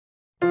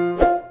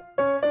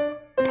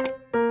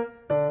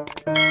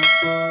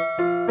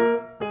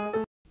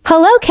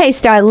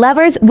K-star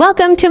lovers,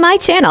 welcome to my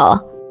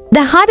channel.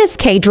 The hottest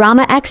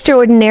K-drama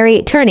extraordinary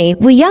attorney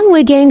Woo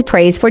Young gained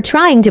praise for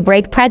trying to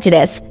break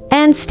prejudice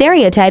and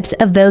stereotypes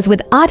of those with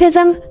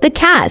autism. The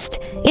cast,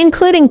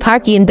 including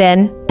Park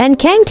Yoon-bin and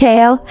Kang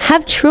Tae-ho,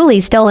 have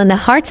truly stolen the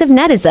hearts of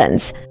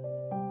netizens.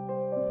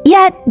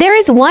 Yet, there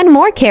is one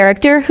more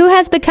character who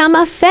has become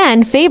a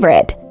fan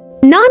favorite.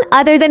 None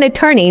other than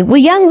attorney Woo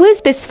Young-woo's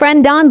best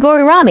friend Dong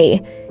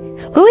Gorami,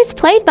 who is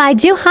played by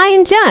Joo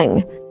Hyun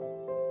Young.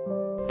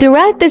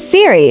 Throughout the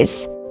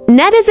series,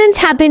 netizens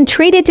have been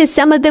treated to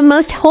some of the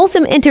most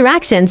wholesome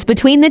interactions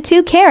between the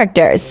two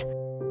characters.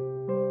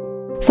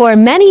 For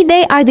many,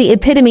 they are the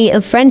epitome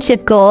of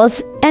friendship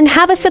goals and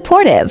have a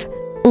supportive,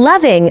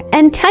 loving,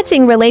 and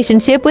touching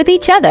relationship with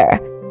each other.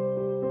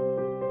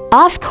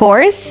 Of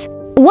course,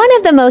 one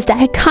of the most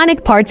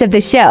iconic parts of the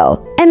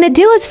show and the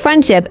duo's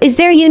friendship is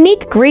their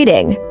unique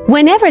greeting.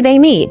 Whenever they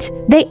meet,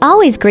 they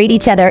always greet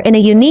each other in a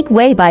unique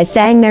way by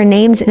saying their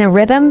names in a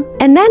rhythm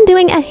and then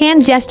doing a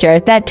hand gesture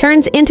that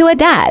turns into a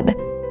dab.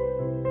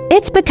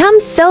 It's become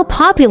so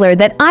popular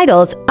that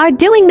idols are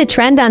doing the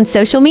trend on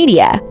social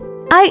media,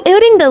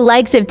 including the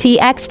likes of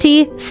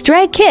TXT,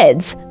 Stray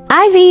Kids,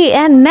 IVE,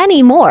 and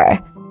many more.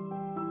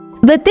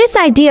 But this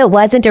idea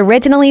wasn't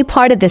originally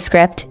part of the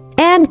script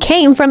and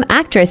came from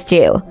actress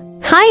Joo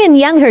Hyun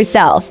Young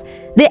herself.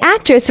 The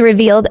actress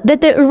revealed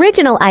that the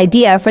original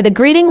idea for the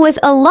greeting was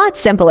a lot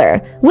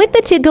simpler, with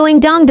the two going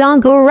dong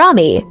dong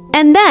Gorami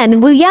and then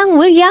Woo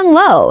Young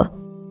wo.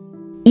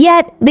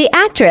 Yet, the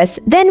actress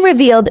then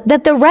revealed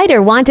that the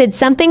writer wanted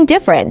something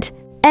different,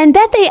 and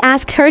that they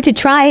asked her to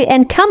try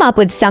and come up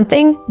with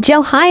something.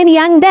 Joo Hyun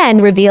Young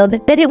then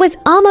revealed that it was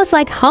almost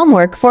like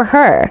homework for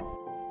her.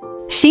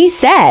 She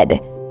said,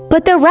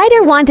 "But the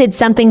writer wanted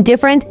something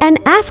different and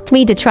asked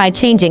me to try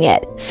changing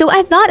it, so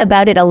I thought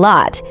about it a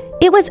lot.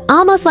 It was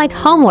almost like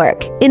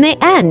homework." In the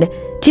end,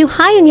 Joo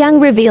Hyun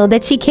Young revealed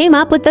that she came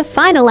up with the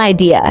final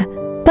idea.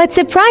 But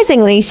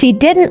surprisingly, she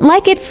didn't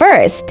like it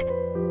first.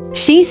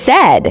 She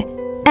said,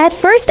 "At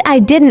first I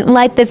didn't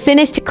like the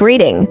finished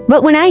greeting,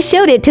 but when I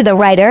showed it to the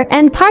writer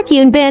and Park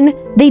Yoon-bin,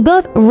 they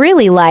both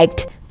really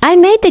liked. I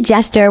made the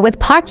gesture with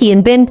Park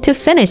Yoon-bin to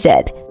finish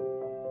it."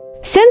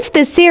 Since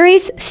the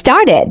series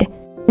started,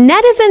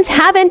 netizens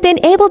haven't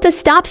been able to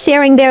stop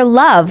sharing their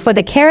love for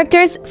the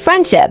characters'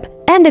 friendship,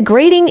 and the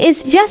greeting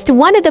is just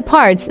one of the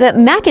parts that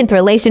make the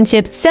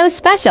relationship so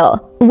special.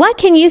 What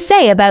can you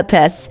say about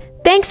this?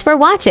 Thanks for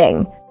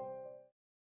watching.